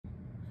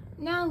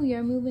Now we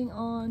are moving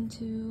on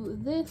to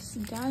this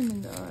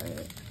diamond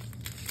art.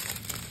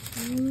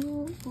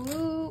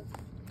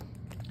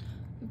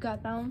 We've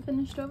got that one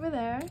finished over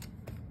there.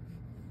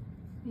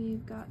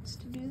 We've got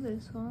to do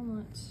this one.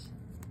 Let's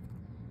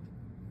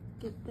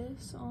get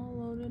this all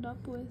loaded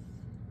up with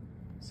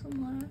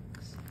some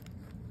wax.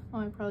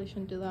 Oh, I probably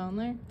shouldn't do that on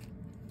there.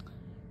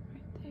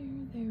 Right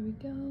there, there we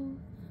go.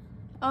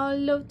 All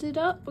loaded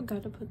up. I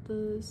gotta put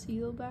the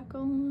seal back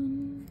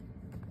on.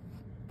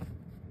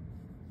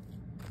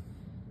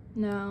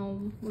 Now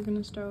we're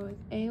gonna start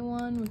with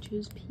A1, which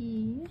is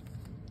P.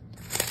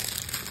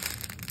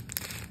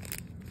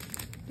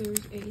 There's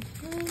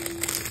A3.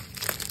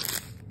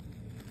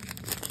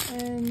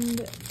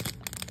 And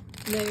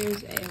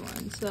there's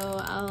A1.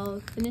 So I'll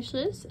finish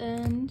this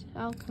and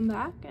I'll come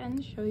back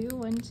and show you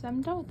once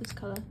I'm done with this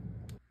color.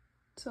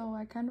 So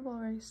I kind of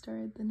already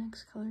started the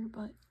next color,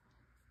 but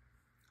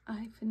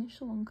I finished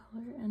the one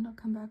color and I'll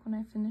come back when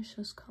I finish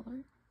this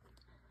color.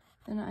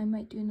 Then I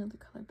might do another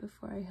color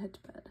before I head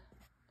to bed.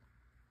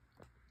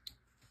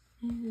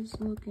 It is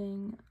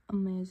looking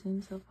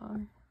amazing so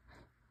far.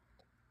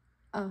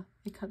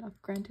 It cut off.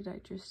 Granted,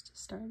 I just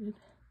started.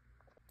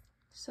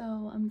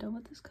 So I'm done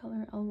with this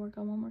color. I'll work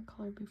on one more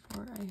color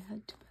before I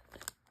head to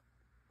bed.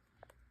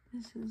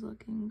 This is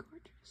looking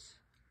gorgeous.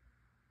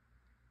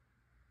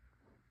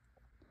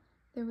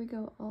 There we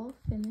go, all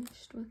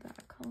finished with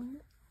that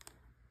color.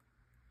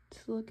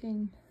 It's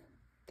looking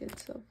good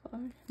so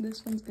far.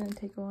 This one's gonna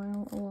take a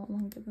while, a lot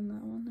longer than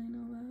that one, I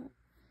know that.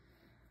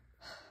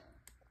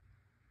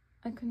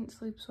 I couldn't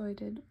sleep, so I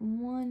did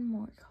one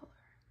more color.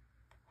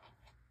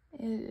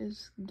 It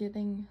is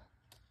getting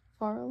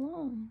far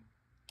along.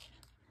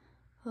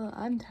 Well,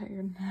 I'm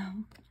tired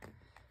now.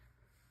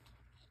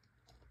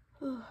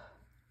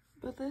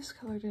 But this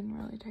color didn't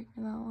really take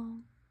me that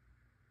long.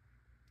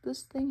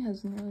 This thing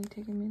hasn't really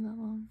taken me that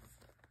long.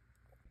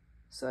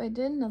 So I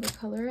did another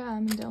color.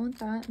 I'm done with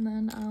that, and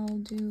then I'll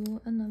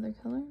do another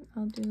color.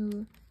 I'll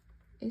do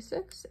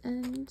A6,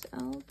 and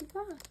I'll be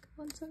back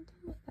once I'm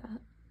done with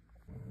that.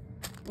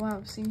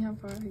 Wow, seeing how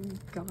far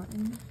I've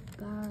gotten,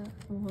 that,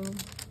 whoa.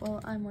 Well,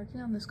 I'm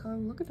working on this color.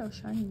 Look at how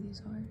shiny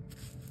these are.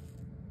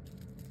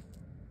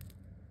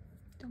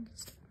 Don't get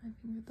stuck in my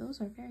finger.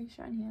 Those are very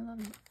shiny. I love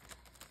it.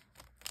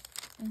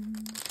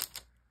 And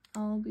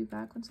I'll be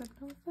back once I'm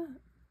done with that.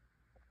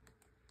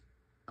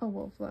 Oh,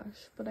 well,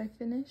 flash. But I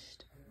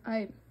finished.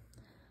 I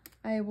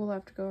will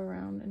have to go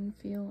around and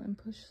feel and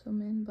push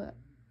some in, but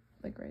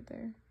like right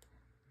there.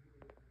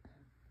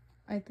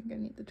 I think I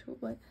need the tool,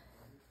 but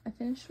I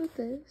finished with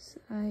this.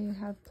 I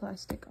have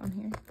plastic on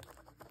here,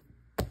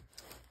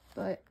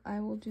 but I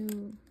will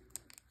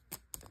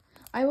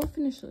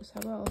finish this.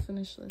 How about I'll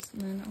finish this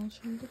and then I'll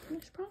show you the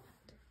finished product.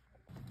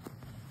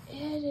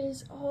 It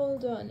is all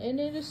done and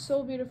it is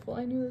so beautiful.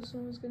 I knew this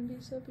one was going to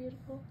be so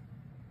beautiful.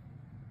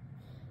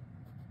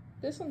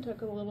 This one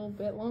took a little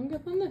bit longer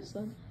than this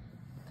one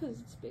because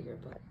it's bigger,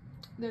 but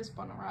there's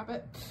Bunny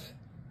Rabbit.